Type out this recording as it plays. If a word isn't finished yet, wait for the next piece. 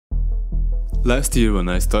Last year, when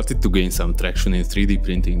I started to gain some traction in 3D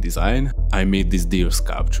printing design, I made this deer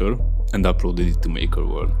sculpture and uploaded it to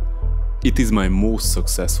MakerWorld. It is my most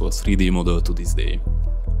successful 3D model to this day.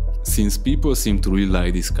 Since people seem to really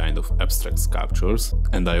like this kind of abstract sculptures,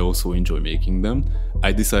 and I also enjoy making them,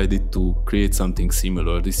 I decided to create something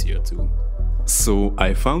similar this year too. So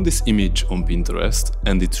I found this image on Pinterest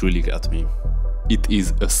and it really got me. It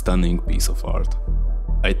is a stunning piece of art.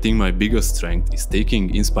 I think my biggest strength is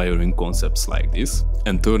taking inspiring concepts like this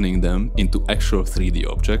and turning them into actual 3D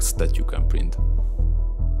objects that you can print.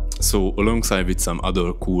 So alongside with some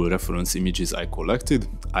other cool reference images I collected,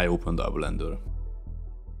 I opened our Blender.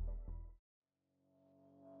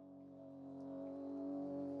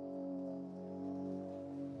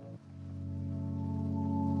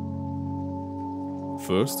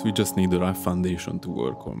 First, we just need a rough foundation to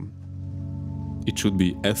work on. It should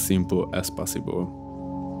be as simple as possible.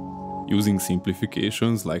 Using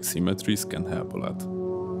simplifications like symmetries can help a lot.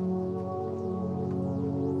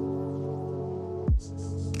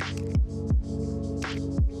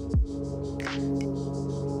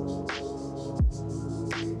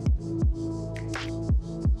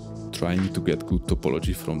 Trying to get good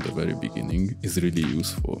topology from the very beginning is really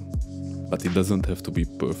useful, but it doesn't have to be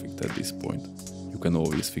perfect at this point. You can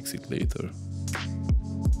always fix it later.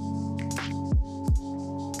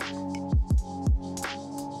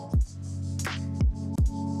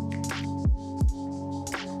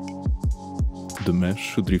 The mesh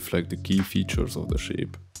should reflect the key features of the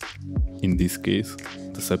shape. In this case,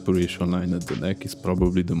 the separation line at the neck is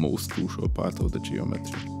probably the most crucial part of the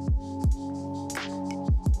geometry.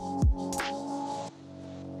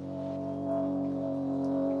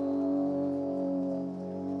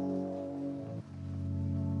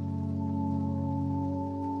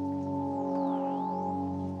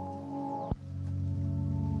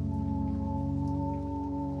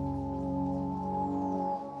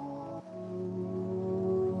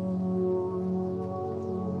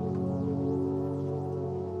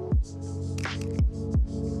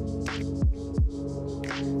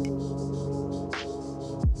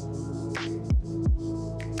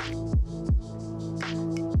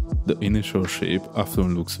 The initial shape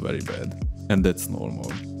often looks very bad, and that's normal.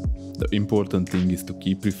 The important thing is to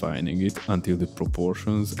keep refining it until the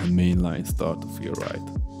proportions and main lines start to feel right.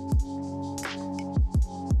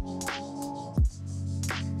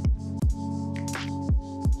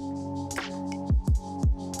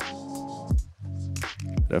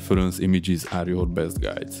 Reference images are your best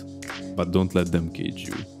guides, but don't let them cage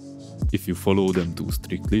you. If you follow them too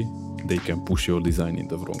strictly, they can push your design in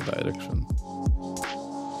the wrong direction.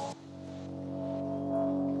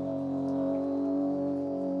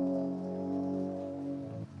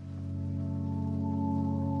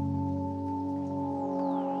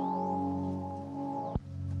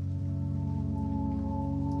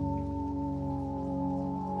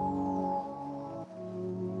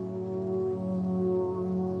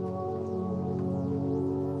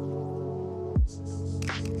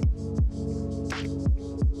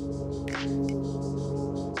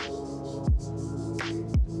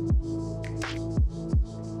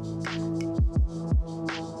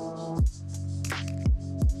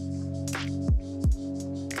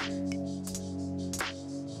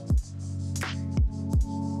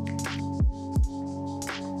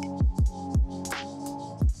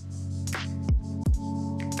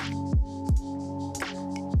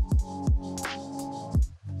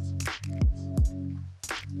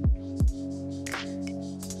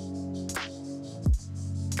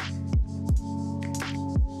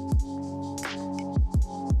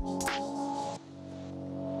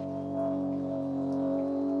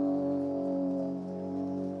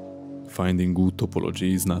 Finding good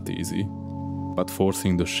topology is not easy, but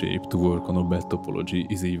forcing the shape to work on a bad topology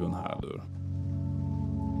is even harder.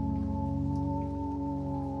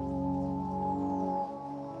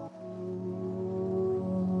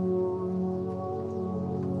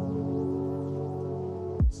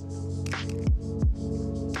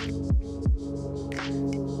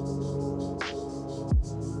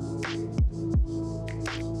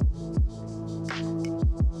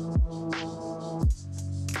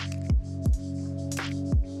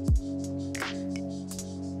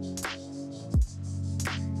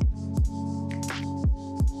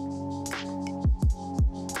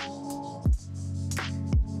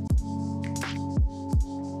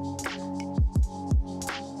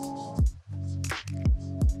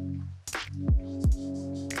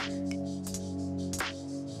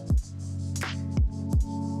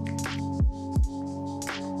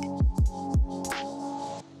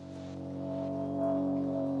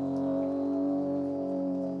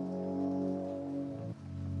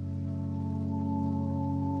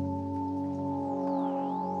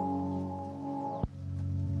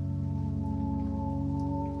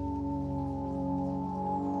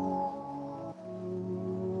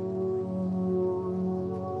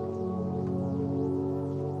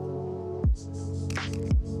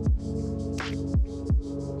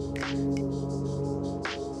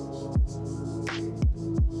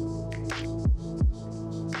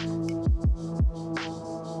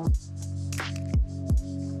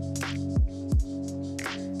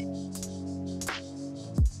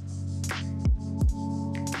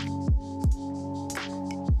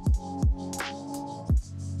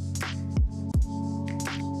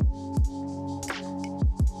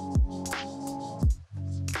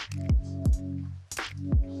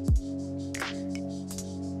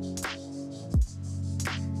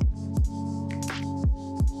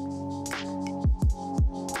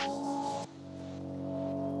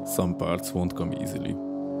 Some parts won't come easily.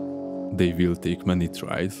 They will take many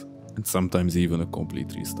tries, and sometimes even a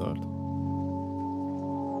complete restart.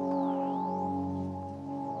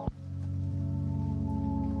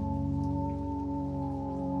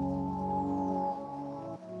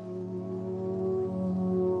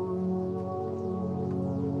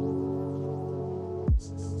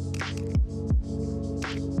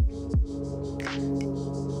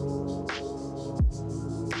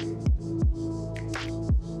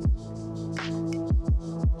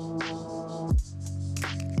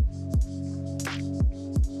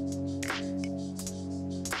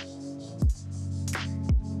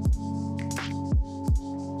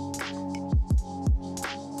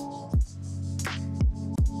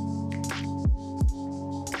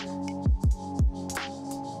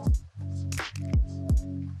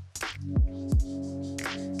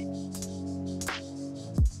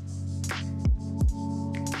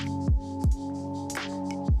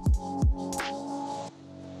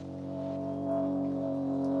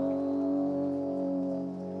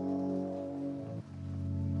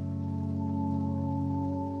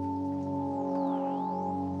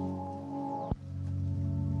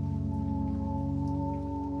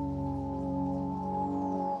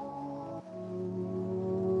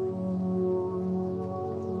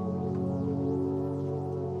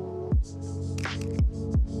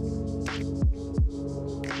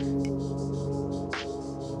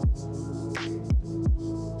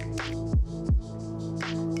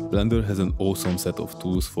 Blender has an awesome set of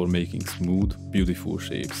tools for making smooth, beautiful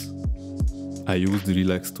shapes. I use the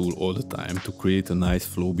Relax tool all the time to create a nice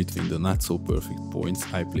flow between the not so perfect points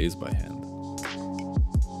I place by hand.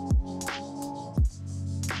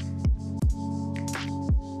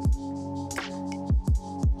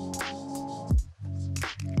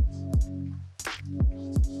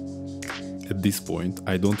 At this point,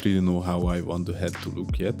 I don't really know how I want the head to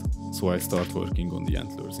look yet, so I start working on the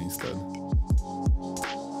antlers instead.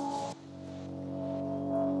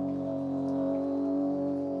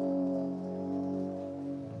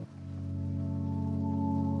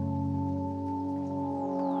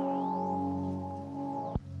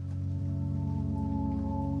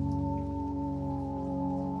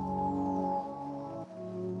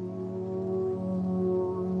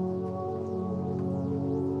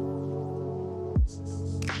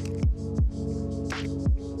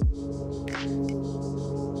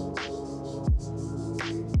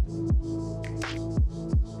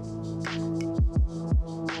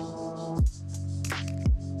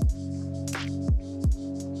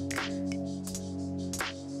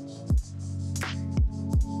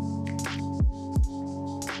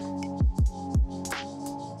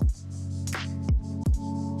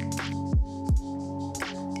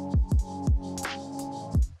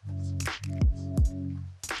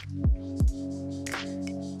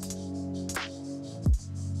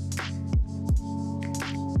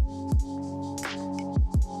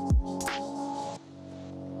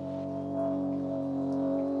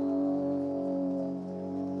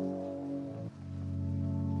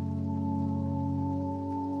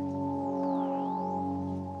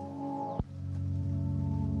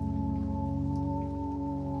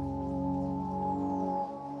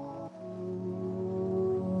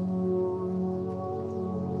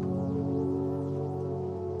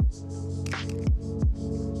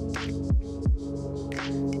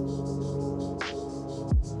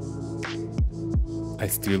 I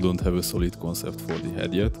still don't have a solid concept for the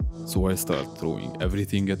head yet, so I start throwing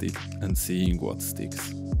everything at it and seeing what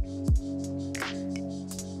sticks.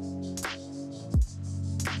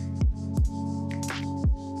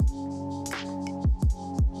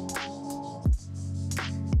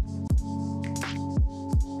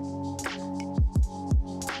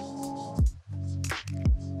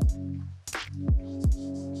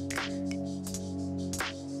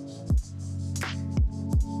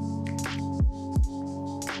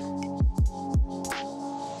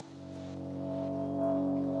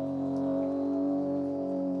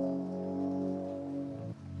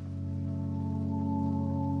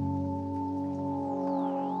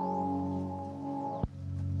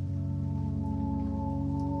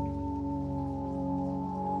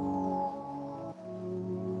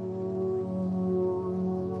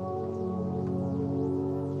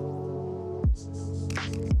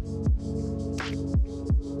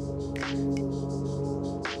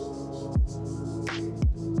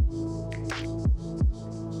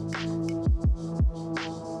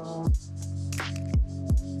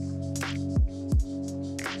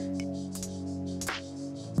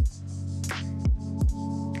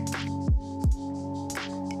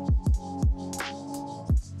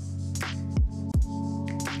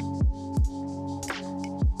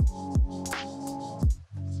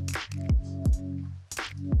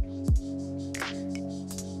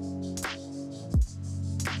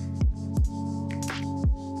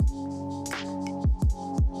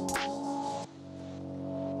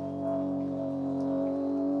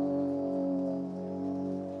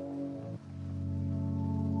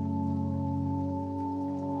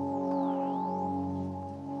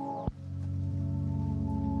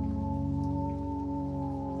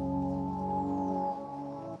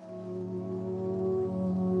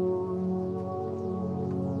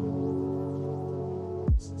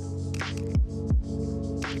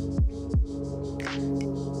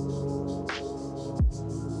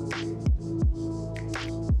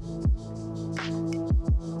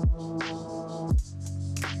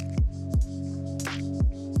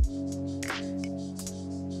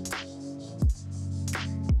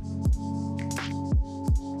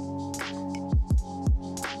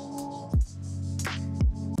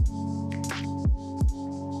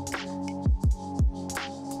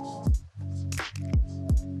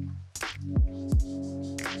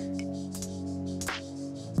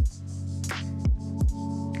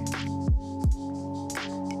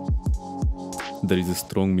 there is a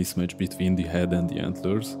strong mismatch between the head and the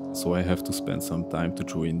antlers, so I have to spend some time to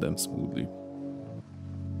join them smoothly.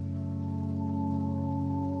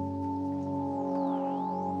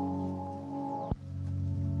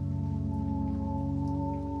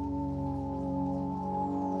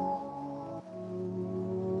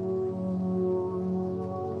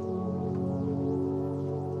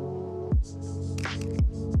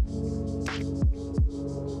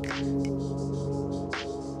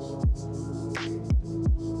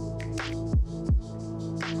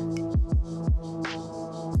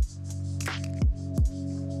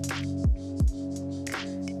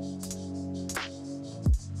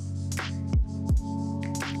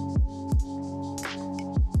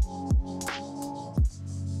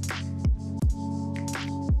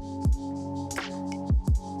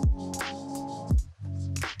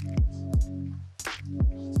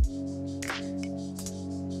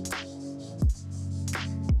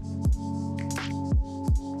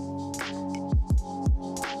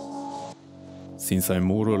 Since I'm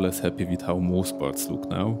more or less happy with how most parts look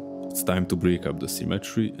now, it's time to break up the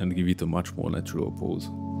symmetry and give it a much more natural pose.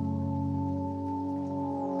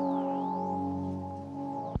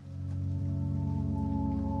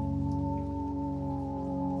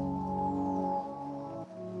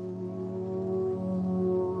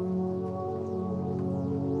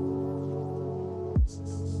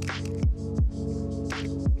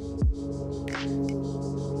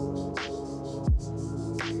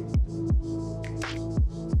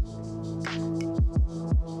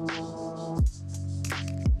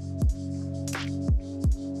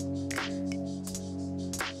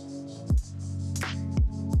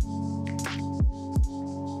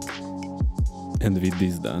 And with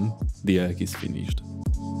this done, the egg is finished.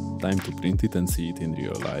 Time to print it and see it in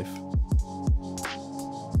real life.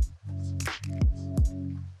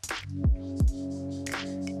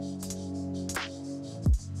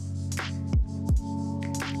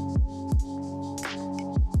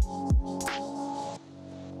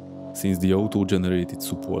 Since the auto-generated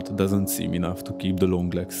support doesn't seem enough to keep the long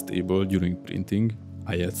legs stable during printing,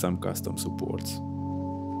 I add some custom supports.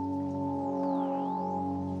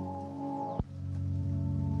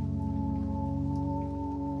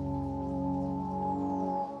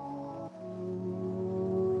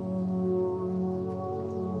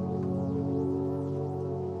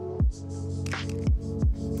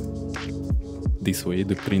 This way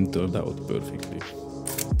the print turned out perfectly.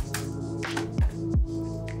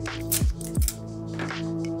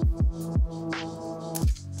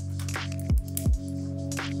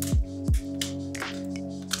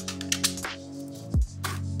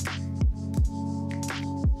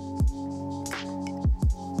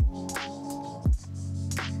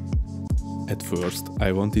 At first,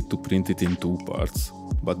 I wanted to print it in 2 parts,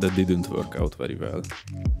 but that didn't work out very well.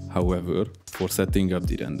 However, for setting up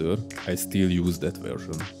the render, I still use that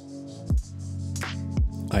version.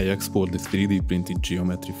 I export the 3D printed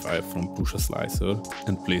geometry file from Prusa Slicer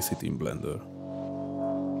and place it in Blender.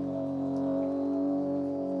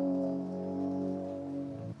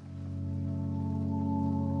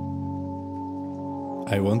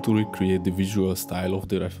 I want to recreate the visual style of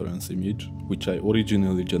the reference image, which I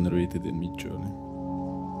originally generated in Midjourney.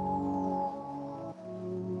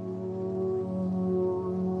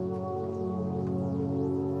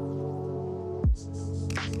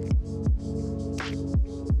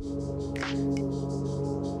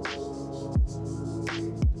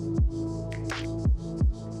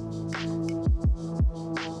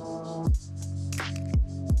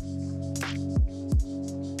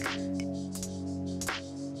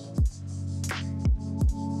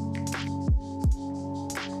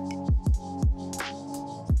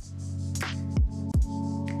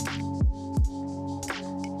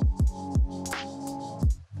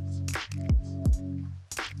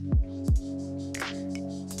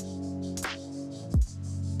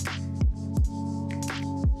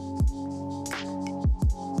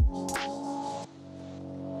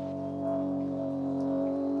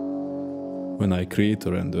 When I create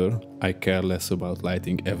a render, I care less about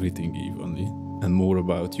lighting everything evenly, and more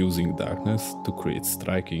about using darkness to create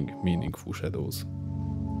striking, meaningful shadows.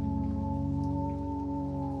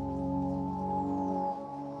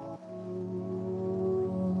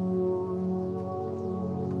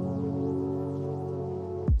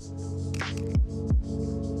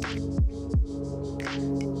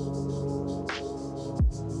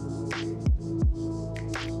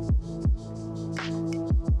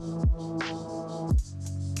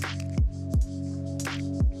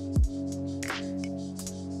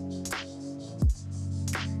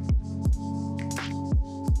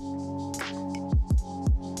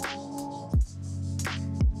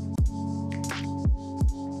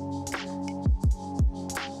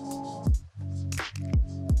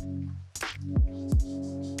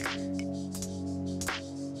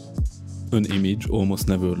 An image almost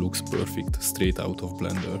never looks perfect straight out of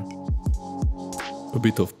Blender. A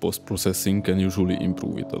bit of post-processing can usually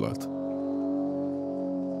improve it a lot.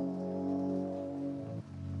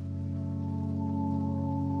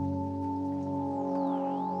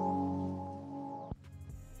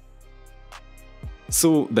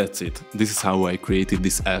 So that's it. This is how I created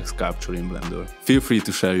this air sculpture in Blender. Feel free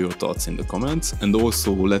to share your thoughts in the comments, and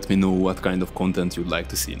also let me know what kind of content you'd like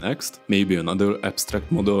to see next. Maybe another abstract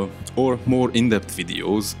model or more in-depth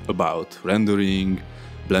videos about rendering,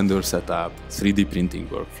 Blender setup, 3D printing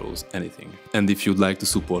workflows, anything. And if you'd like to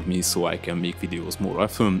support me so I can make videos more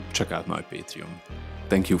often, check out my Patreon.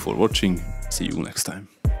 Thank you for watching, see you next time.